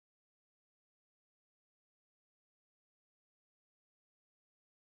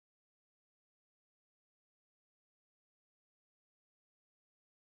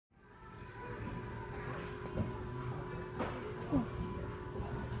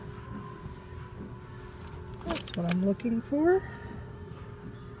That's what I'm looking for.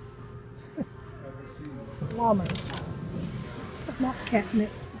 Llamas. But not catnip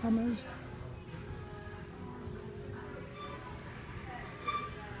llamas.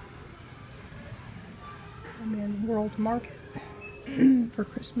 I'm in World Market for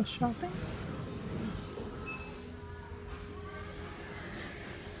Christmas shopping.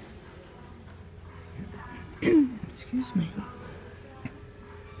 Excuse me.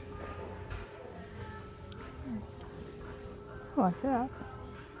 I like that.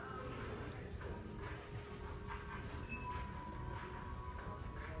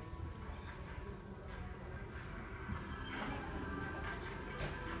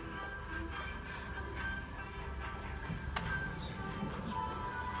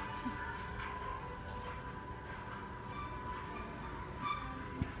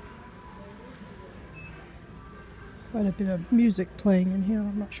 Quite a bit of music playing in here.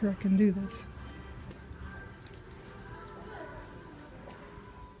 I'm not sure I can do this.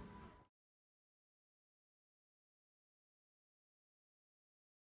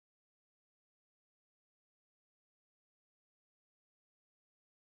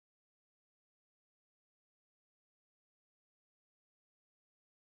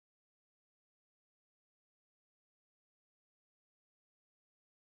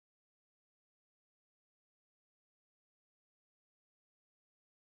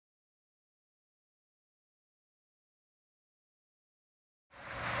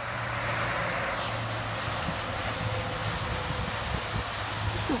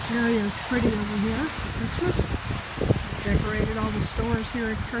 This area is pretty over here for Christmas. Decorated all the stores here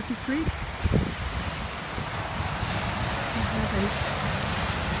at Turkey Creek. We have a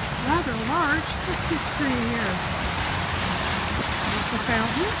rather large Christmas tree here. There's the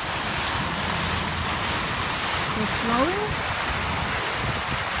fountain. It's flowing.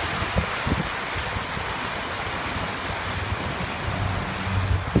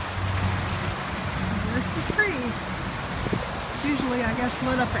 And there's the tree. Usually, I guess,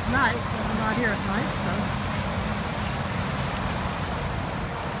 lit up at night, but I'm not here at night, so.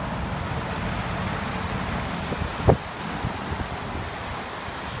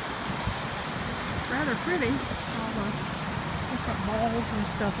 It's rather pretty, all the different balls and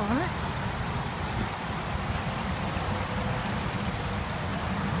stuff on it.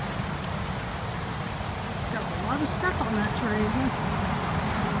 It's got a lot of stuff on that tree.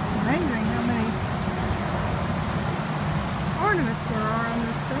 It's amazing how many ornaments there are on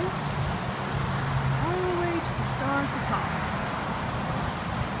this thing, all the way to the star at the top.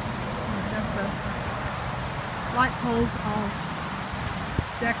 We have the light poles all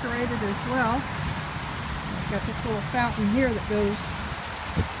decorated as well. We've got this little fountain here that goes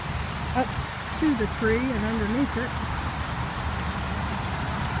up to the tree and underneath it.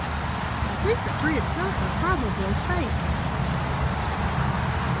 I think the tree itself is probably fake.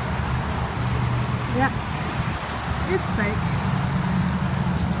 Yeah, it's fake.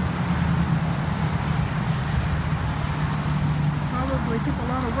 Probably took a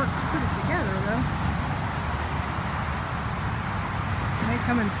lot of work to put it together, though. It may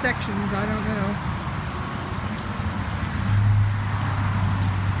come in sections, I don't know.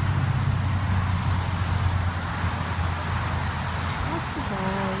 Lots of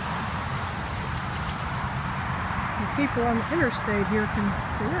balls. The people on the interstate here can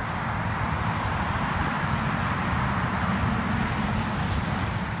see it.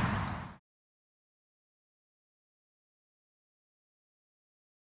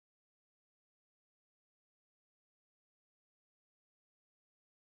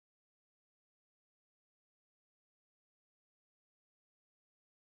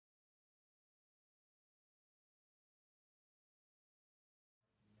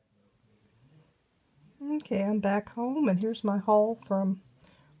 Okay, I'm back home, and here's my haul from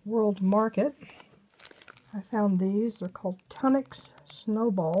World Market. I found these. They're called Pinacle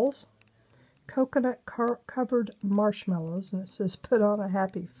Snowballs. Coconut covered marshmallows, and it says put on a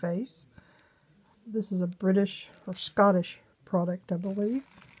happy face. This is a British or Scottish product, I believe.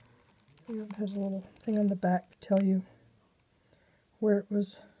 It has a little thing on the back to tell you where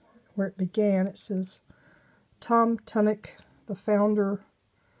it began. It says Tom Pinacle, the founder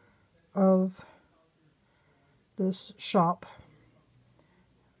of this shop,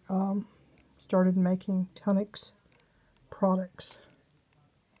 started making Pinacle products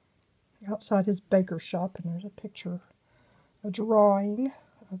outside his baker shop, and there's a picture, a drawing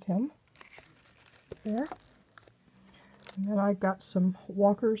of him there. And then I got some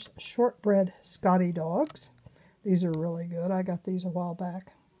Walker's Shortbread Scotty Dogs. These are really good. I got these a while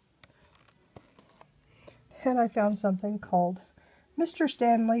back. And I found something called Mr.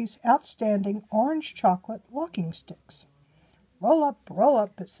 Stanley's Outstanding Orange Chocolate Walking Sticks. Roll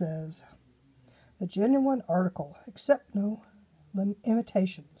up, it says. The genuine article, except no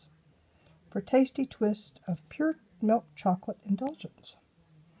imitations. For tasty twist of pure milk chocolate indulgence.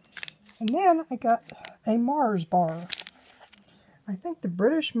 And then I got a Mars bar. I think the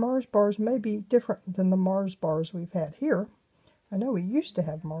British Mars bars may be different than the Mars bars we've had here. I know we used to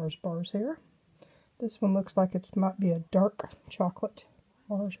have Mars bars here. This one looks like it might be a dark chocolate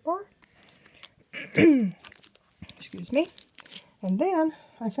Mars bar. Excuse me. And then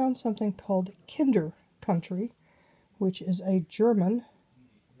I found something called Kinder Country, which is a German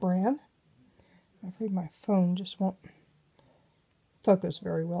brand. I'm afraid my phone just won't focus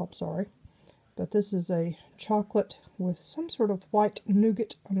very well, I'm sorry. But this is a chocolate with some sort of white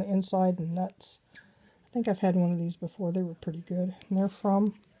nougat on the inside and nuts. I think I've had one of these before. They were pretty good. And they're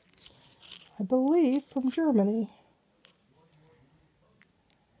from, I believe, from Germany.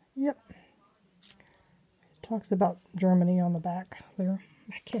 Yep. It talks about Germany on the back there.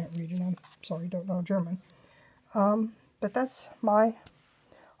 I can't read it. I'm sorry, don't know German. But that's my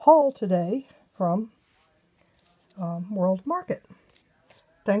haul today from World Market.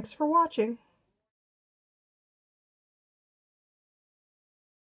 Thanks for watching.